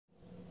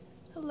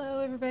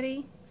Hello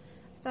everybody.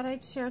 Thought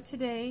I'd share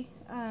today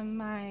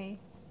my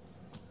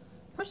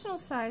personal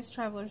size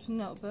traveler's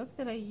notebook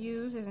that I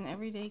use as an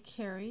everyday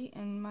carry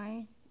in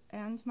my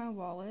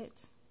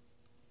wallet.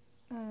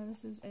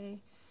 This is a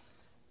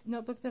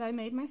notebook that I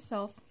made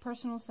myself,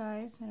 personal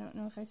size. I don't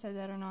know if I said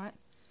that or not.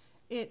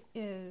 It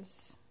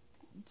is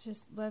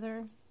just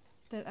leather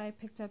that I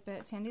picked up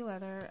at Tandy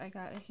Leather. I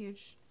got a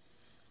huge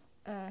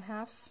I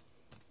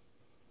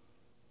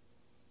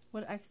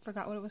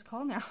forgot what it was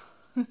called now.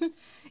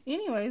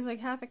 Anyways,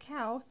 like half a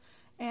cow,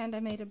 and I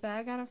made a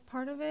bag out of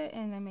part of it,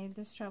 and I made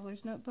this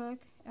traveler's notebook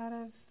out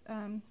of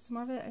some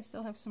more of it. I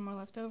still have some more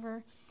left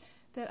over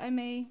that I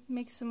may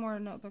make some more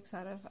notebooks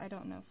out of. I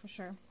don't know for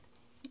sure.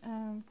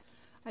 I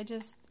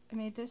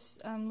made this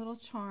little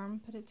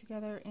charm, put it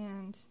together,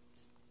 and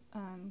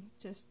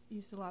just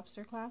used the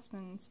lobster clasp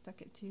and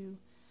stuck it to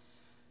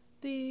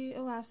the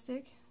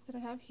elastic that I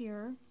have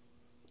here.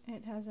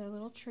 It has a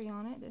little tree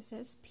on it that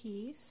says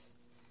peace,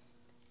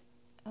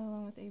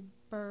 along with a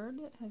bird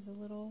that has a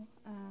little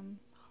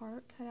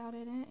heart cut out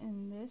in it,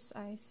 and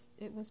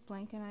it was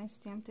blank and I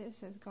stamped it. It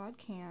says God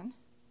can.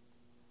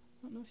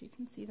 I don't know if you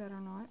can see that or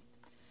not.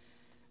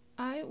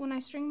 When I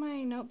string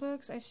my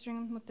notebooks, I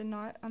string them with the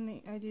knot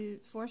on I do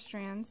 4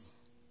 strands,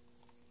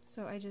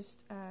 so I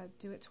just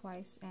do it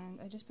twice,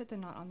 and I just put the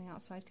knot on the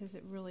outside because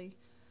it really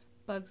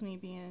bugs me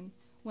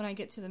when I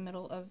get to the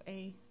middle of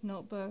a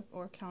notebook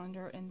or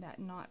calendar and that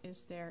knot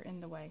is there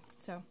in the way.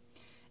 So,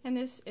 and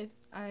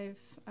I've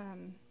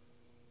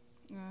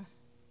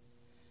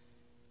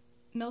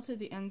melted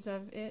the ends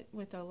of it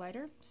with a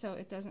lighter so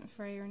it doesn't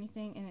fray or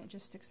anything, and it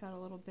just sticks out a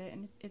little bit,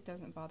 and it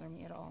doesn't bother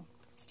me at all.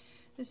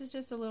 This is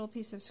just a little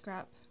piece of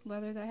scrap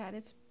leather that I had.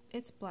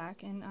 It's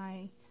black, and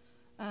I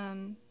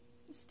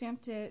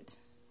stamped it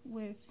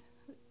with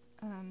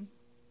the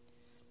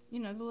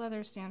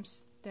leather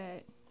stamps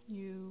that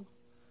you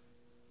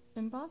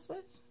emboss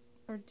with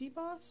or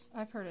deboss.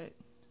 I've heard it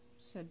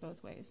said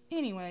both ways.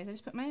 Anyways, I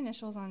just put my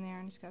initials on there,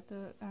 and it's got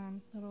the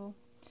little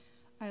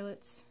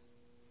eyelets,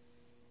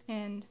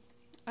 and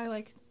I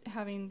like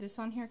having this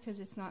on here because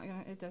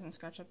it doesn't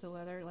scratch up the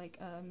leather like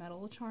a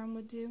metal charm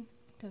would do,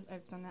 because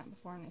I've done that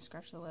before and it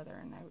scratched the leather,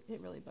 and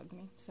it really bugged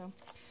me. So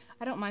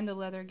I don't mind the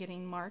leather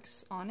getting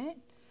marks on it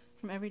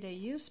from everyday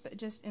use, but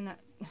just in that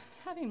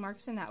having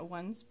marks in that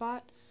one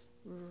spot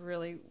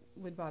really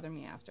would bother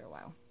me after a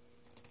while.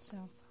 So,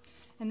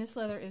 and this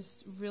leather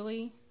is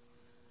really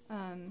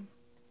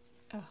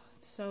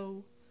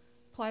so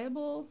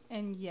pliable,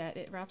 and yet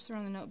it wraps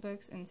around the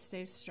notebooks and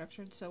stays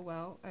structured so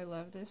well. I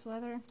love this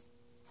leather,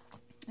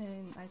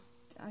 and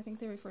I think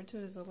they refer to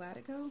it as a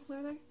Latigo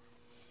leather.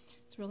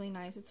 It's really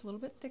nice. It's a little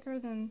bit thicker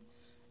than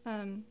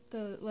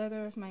the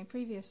leather of my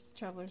previous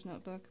traveler's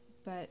notebook,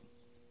 but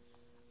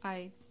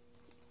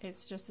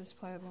it's just as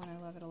pliable, and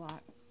I love it a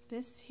lot.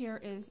 This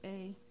here is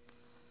a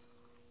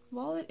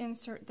wallet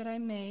insert that I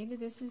made.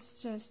 This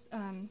is just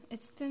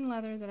it's thin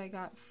leather that I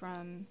got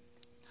from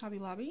Hobby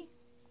Lobby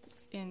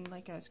in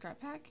like a scrap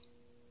pack,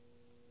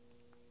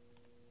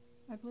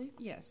 I believe.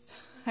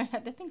 Yes. I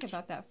had to think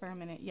about that for a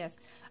minute. Yes,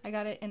 I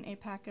got it in a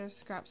pack of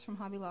scraps from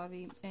Hobby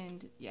Lobby,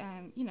 and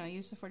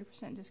used a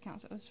 40%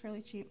 discount, so it was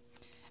fairly cheap.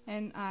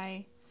 And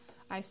I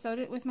sewed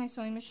it with my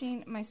sewing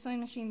machine. My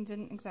sewing machine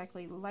didn't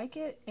exactly like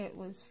it. It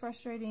was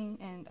frustrating,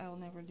 and I will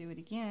never do it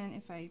again.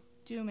 If I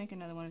do make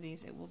another one of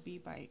these, it will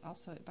be I'll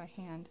sew it by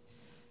hand,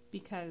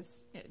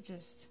 because it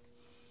just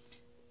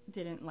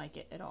didn't like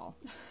it at all.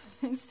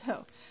 And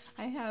so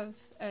I have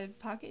a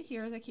pocket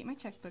here that I keep my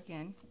checkbook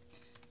in,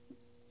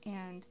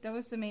 and that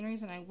was the main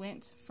reason I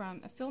went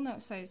from a fill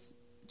note size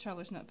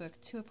traveler's notebook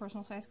to a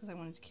personal size, because I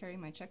wanted to carry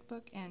my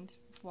checkbook and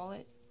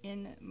wallet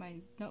in my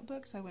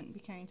notebook, so I wouldn't be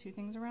carrying 2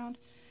 things around,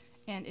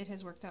 and it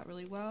has worked out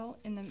really well.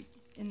 In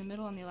the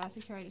middle on the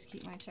elastic here, I just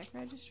keep my check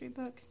registry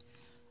book,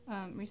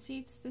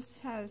 receipts. This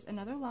has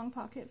another long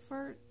pocket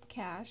for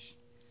cash.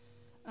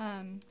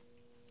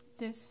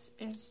 This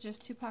is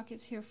just 2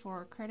 pockets here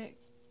for credit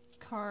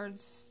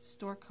cards,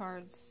 store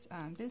cards,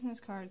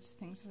 business cards,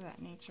 things of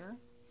that nature.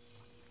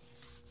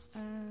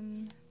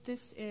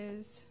 This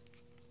is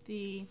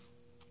the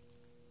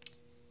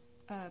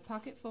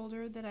pocket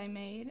folder that I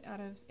made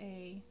out of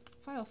a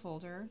file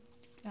folder,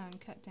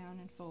 cut down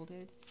and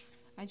folded.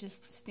 I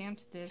just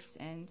stamped this,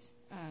 and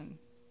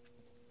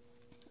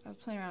I was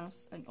playing around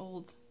with an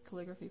old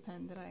calligraphy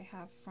pen that I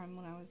have from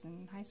when I was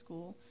in high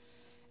school,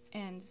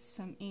 and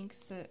some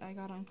inks that I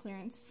got on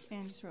clearance,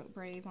 and just wrote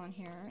Brave on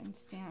here and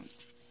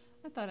stamped.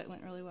 I thought it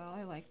went really well.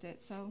 I liked it,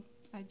 so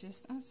I was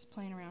just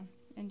playing around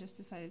and just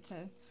decided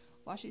to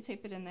washi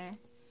tape it in there.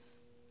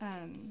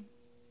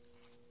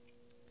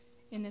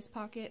 In this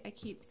pocket, I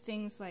keep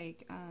things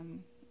like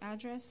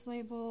address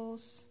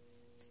labels,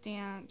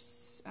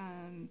 stamps,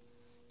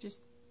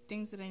 just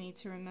things that I need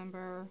to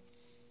remember,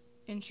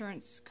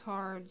 insurance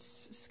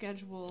cards,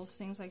 schedules,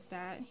 things like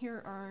that.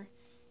 Here are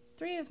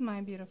 3 of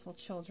my beautiful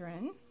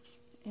children,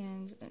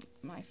 and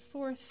my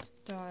 4th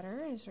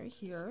daughter is right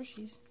here.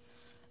 She's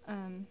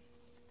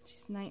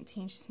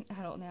 19. She's an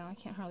adult now. I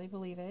can't hardly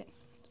believe it.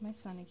 It's my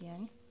son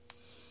again.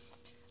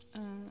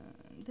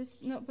 This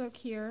notebook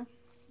here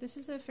This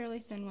is a fairly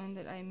thin one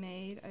that I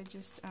made. I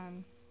just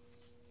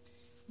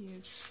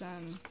used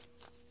some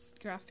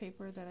graph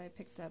paper that I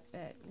picked up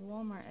at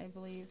Walmart, I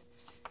believe,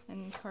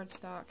 and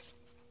cardstock.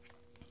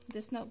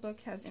 This notebook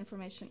has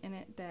information in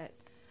it that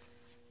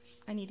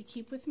I need to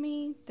keep with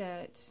me,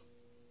 that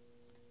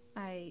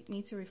I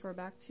need to refer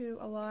back to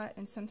a lot,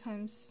 and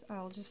sometimes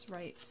I'll just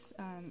write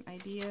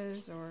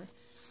ideas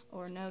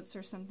or notes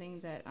or something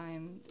that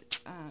I'm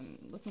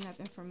looking up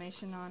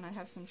information on. I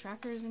have some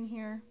trackers in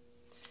here,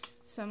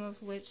 some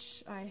of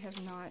which I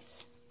have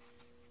not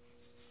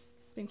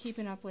been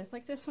keeping up with.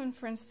 Like this one,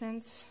 for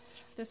instance.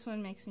 This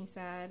one makes me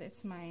sad.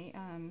 It's my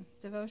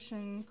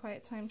devotion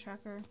quiet time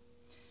tracker.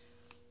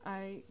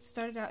 I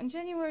started out in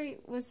January,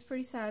 was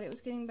pretty sad. It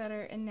was getting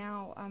better, and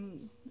now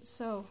I'm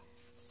so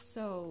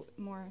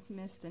more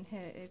missed than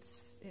hit.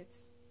 It's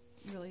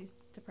really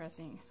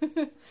depressing.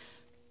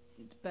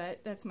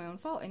 But that's my own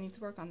fault. I need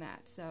to work on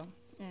that. So,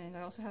 and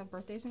I also have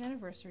birthdays and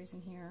anniversaries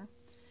in here.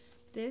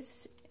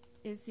 This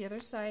is the other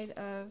side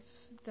of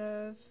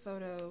the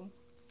photo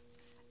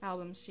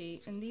album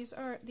sheet, and these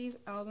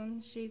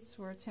album sheets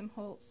were Tim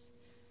Holtz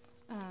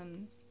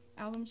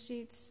album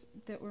sheets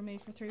that were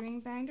made for 3-ring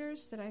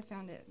binders that I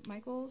found at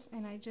Michael's,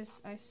 and I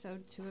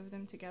sewed 2 of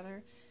them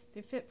together.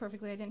 They fit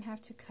perfectly. I didn't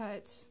have to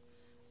cut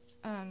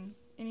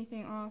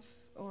anything off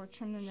or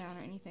trim them down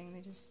or anything.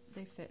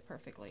 They fit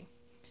perfectly.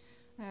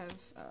 I have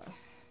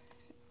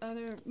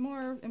other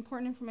more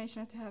important information.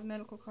 I have to have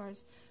medical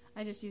cards.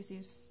 I just use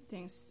these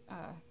things,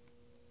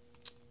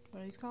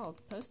 what are these called?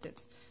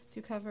 Post-its,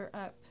 to cover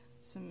up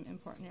some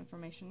important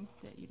information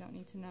that you don't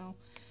need to know.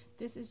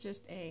 This is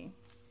just a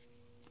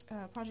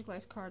Project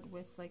Life card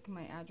with like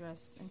my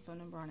address and phone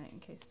number on it in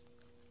case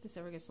this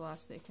ever gets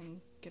lost. They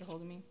can get a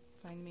hold of me,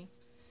 find me,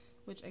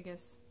 which I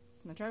guess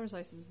since my driver's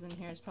license is in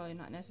here, it's probably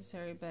not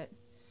necessary, but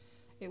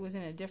it was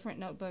in a different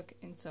notebook,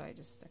 and so I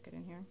just stuck it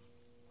in here.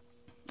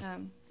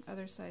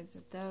 Other sides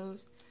of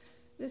those.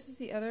 This is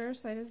the other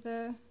side of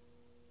the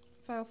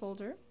file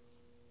folder,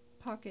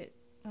 pocket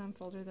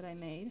folder that I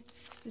made.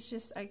 It's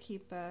just I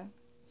keep a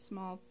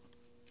small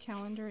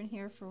calendar in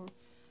here for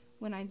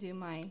when I do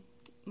my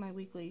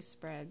weekly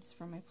spreads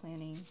for my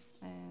planning,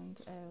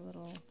 and a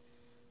little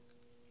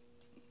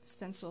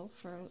stencil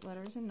for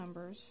letters and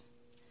numbers.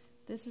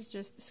 This is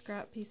just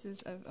scrap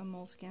pieces of a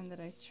moleskin that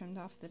I trimmed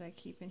off that I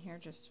keep in here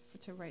just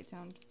to write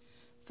down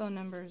phone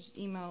numbers,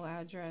 email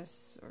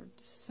address, or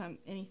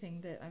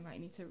anything that I might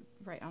need to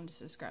write on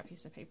just a scrap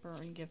piece of paper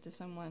and give to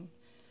someone.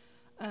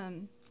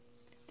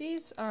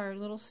 These are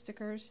little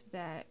stickers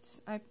that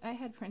I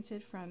had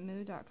printed from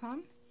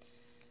moo.com.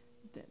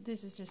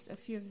 This is just a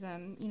few of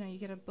them. You know, you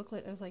get a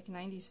booklet of like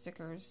 90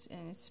 stickers,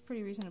 and it's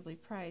pretty reasonably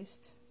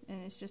priced,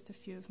 and it's just a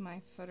few of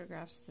my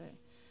photographs that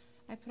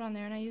I put on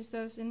there, and I use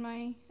those in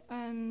my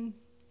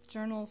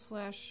journal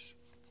slash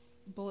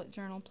bullet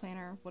journal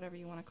planner, whatever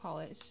you want to call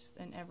it. It's just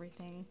an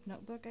everything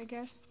notebook, I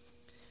guess,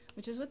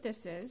 which is what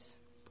this is.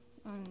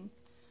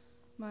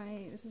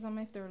 This is on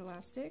my third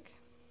elastic.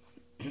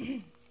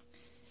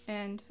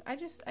 And I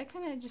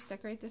kind of just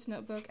decorate this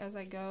notebook as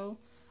I go.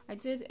 I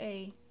did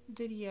a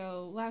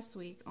video last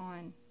week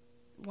on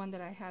one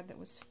that I had that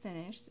was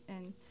finished,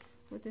 and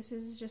what this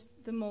is just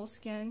the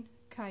moleskin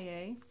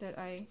cahier that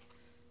I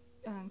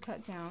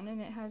cut down, and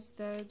it has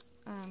the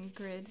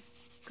grid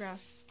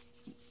graph,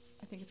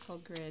 I think it's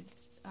called grid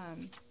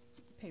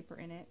paper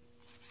in it,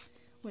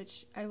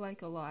 which I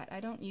like a lot.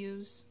 I don't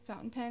use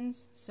fountain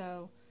pens,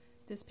 so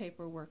this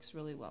paper works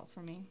really well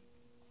for me.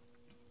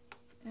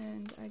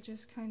 And I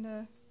just kind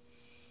of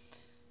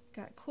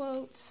got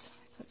quotes,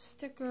 put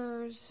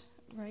stickers,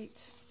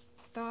 write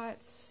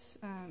thoughts,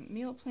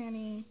 meal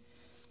planning.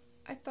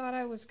 I thought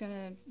I was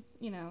gonna,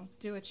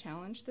 do a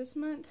challenge this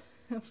month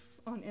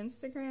on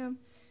Instagram,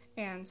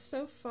 and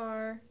so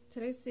far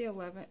today's the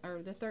 11th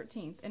or the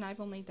 13th, and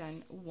I've only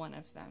done one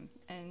of them,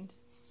 and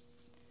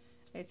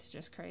it's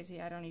just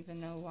crazy. I don't even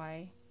know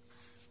why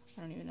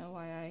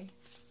I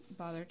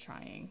bother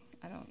trying.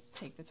 I don't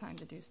take the time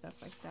to do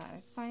stuff like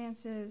that.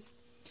 Finances.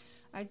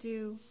 I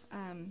do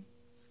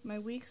my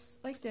weeks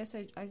like this.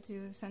 I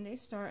do a Sunday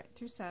start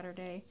through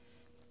Saturday.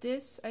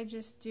 This I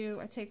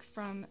take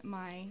from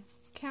my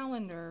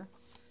calendar,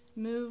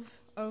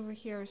 move over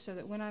here so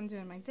that when I'm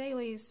doing my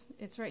dailies,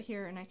 it's right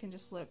here, and I can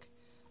just look,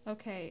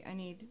 okay, I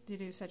need to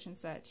do such and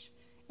such.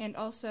 And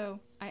also,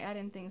 I add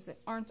in things that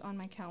aren't on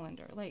my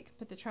calendar, like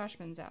put the trash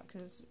bins out,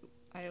 because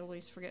I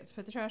always forget to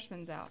put the trash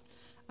bins out.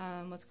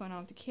 What's going on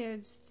with the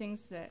kids,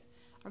 things that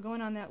are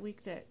going on that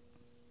week that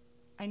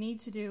I need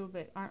to do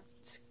but aren't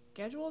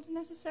scheduled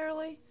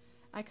necessarily.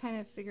 I kind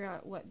of figure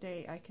out what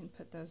day I can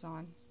put those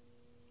on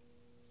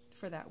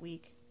for that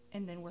week,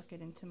 and then work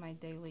it into my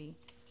daily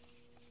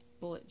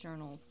bullet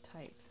journal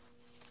type,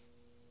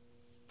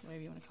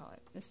 whatever you want to call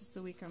it. This is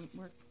the week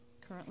we're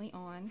currently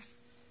on.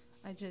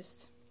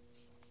 It's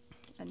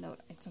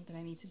something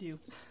I need to do.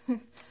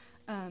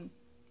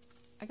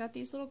 I got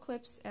these little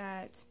clips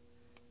at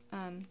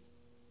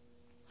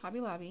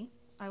Hobby Lobby.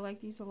 I like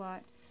these a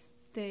lot.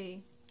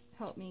 They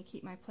help me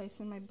keep my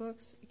place in my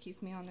books. It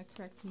keeps me on the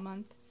correct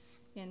month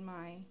in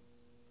my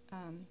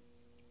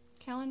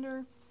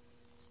calendar,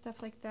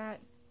 stuff like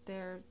that.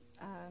 They're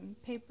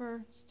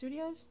paper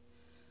studios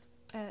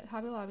at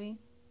Hobby Lobby.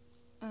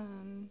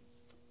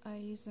 I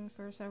use them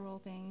for several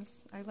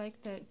things. I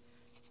like that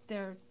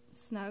they're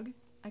snug.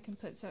 I can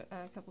put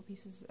a couple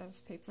pieces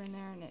of paper in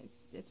there and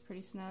it's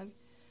pretty snug.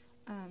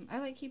 I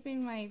like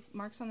keeping my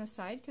marks on the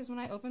side because when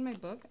I open my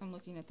book, I'm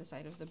looking at the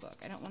side of the book.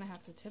 I don't want to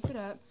have to tip it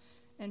up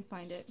and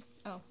find it.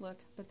 Oh, look,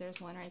 but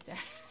there's one right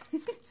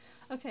there.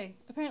 Okay,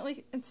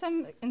 apparently in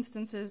some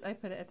instances I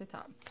put it at the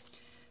top.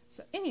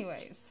 So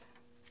anyways,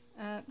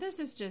 this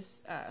is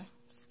just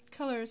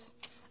colors.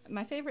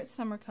 My favorite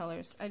summer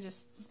colors. I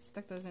just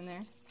stuck those in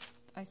there.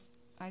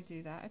 I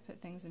do that. I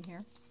put things in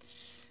here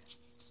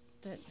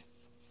that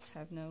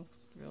have no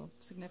real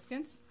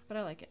significance, but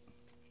I like it.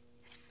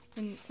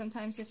 And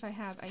sometimes if I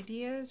have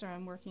ideas or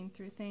I'm working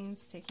through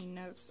things, taking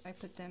notes, I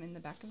put them in the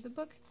back of the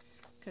book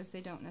because they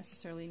don't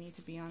necessarily need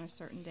to be on a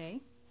certain day.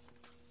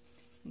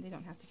 And they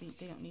don't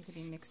need to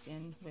be mixed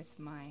in with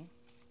my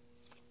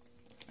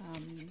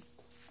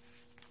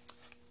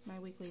my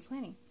weekly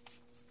planning.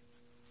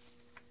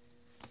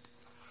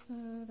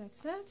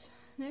 That's that.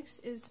 Next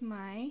is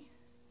my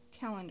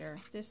calendar.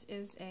 This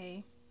is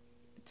a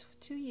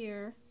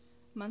 2-year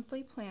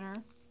monthly planner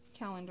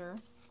calendar,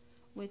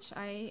 which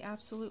I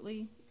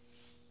absolutely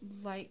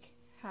like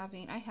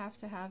having. I have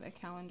to have a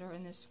calendar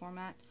in this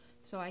format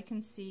so I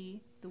can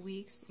see the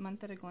weeks,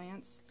 month at a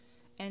glance,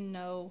 and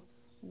know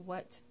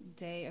what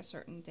day a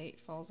certain date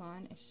falls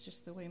on. It's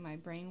just the way my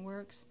brain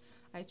works.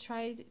 I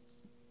tried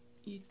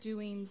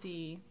doing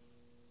the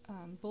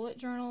bullet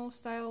journal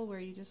style where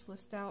you just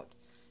list out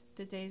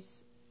the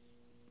days,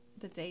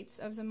 the dates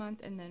of the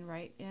month, and then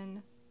write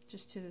in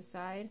just to the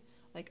side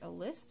like a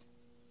list.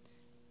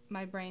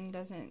 My brain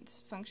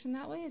doesn't function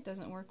that way. It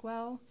doesn't work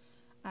well.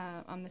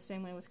 I'm the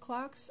same way with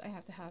clocks. I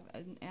have to have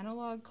an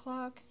analog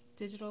clock.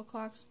 Digital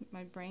clocks,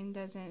 my brain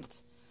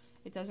doesn't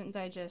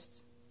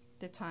digest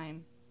the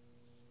time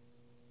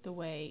the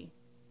way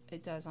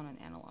it does on an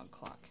analog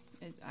clock.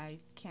 I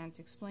can't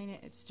explain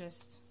it. It's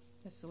just,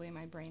 that's the way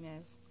my brain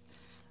is.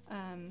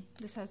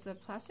 This has the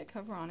plastic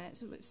cover on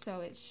it,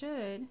 so it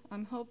should,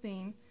 I'm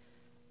hoping,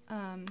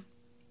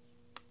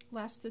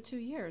 last the 2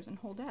 years and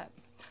hold up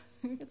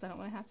because I don't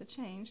want to have to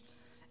change.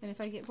 And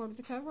if I get bored with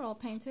the cover, I'll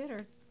paint it or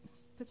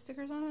put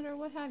stickers on it or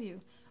what have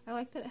you. I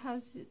like that it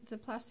has the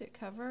plastic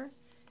cover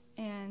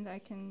and I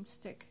can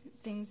stick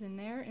things in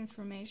there,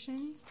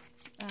 information.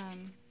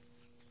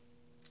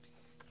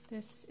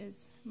 This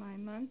is my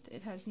month.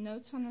 It has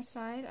notes on the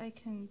side. I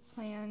can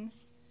plan,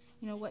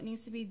 you know, what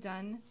needs to be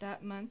done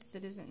that month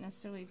that isn't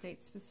necessarily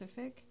date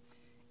specific,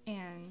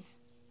 and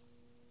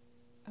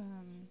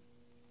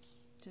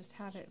just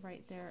have it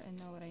right there and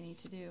know what I need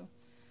to do.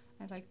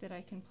 I like that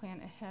I can plan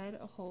ahead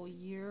a whole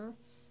year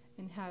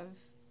and have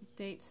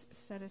dates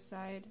set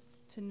aside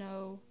to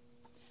know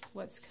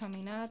what's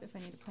coming up. If I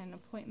need to plan an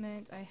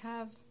appointment, I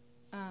have,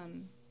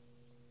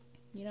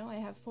 you know, I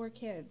have 4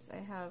 kids. I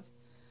have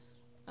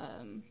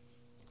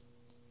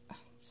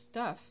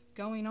stuff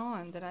going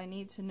on that I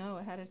need to know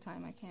ahead of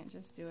time. I can't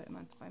just do it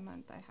month by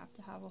month. I have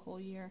to have a whole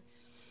year.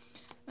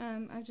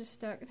 I just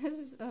stuck, this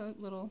is a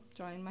little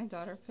drawing my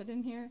daughter put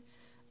in here,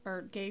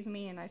 or gave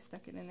me, and I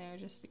stuck it in there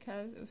just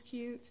because it was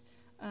cute.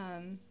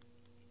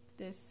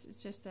 This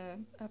is just a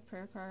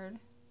prayer card,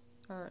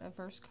 or a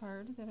verse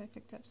card that I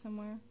picked up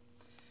somewhere.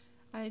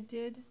 I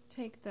did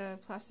take the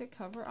plastic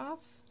cover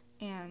off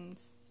and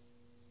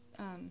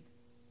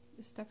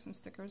stuck some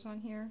stickers on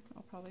here.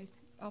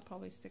 I'll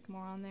probably stick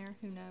more on there,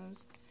 who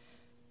knows.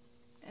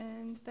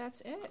 And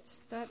that's it.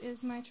 That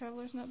is my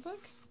traveler's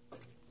notebook.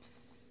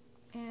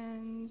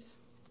 And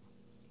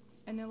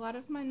in a lot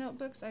of my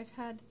notebooks I've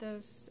had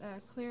those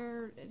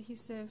clear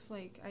adhesive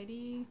like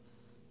ID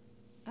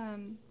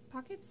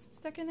pockets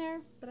stuck in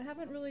there, but I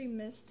haven't really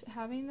missed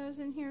having those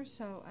in here,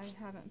 so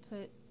I haven't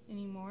put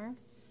any more,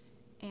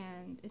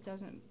 and it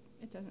doesn't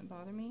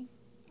bother me.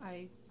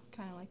 I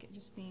kind of like it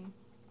just being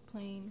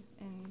plain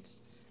and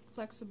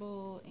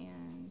flexible,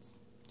 and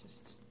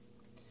just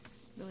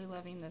really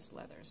loving this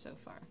leather so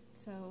far.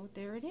 So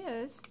there it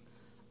is.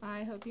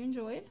 I hope you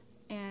enjoyed,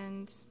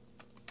 and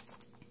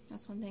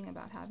that's one thing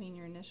about having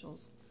your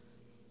initials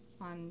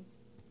on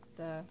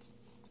the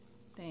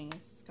thing.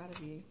 It's got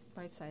to be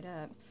right side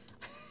up.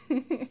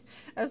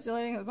 That's the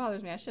only thing that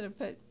bothers me. I should have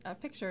put a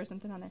picture or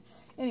something on there.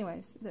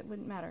 Anyways, that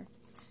wouldn't matter.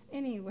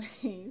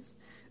 Anyways,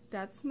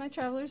 that's my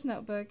traveler's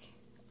notebook.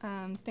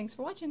 Thanks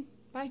for watching.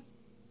 Bye.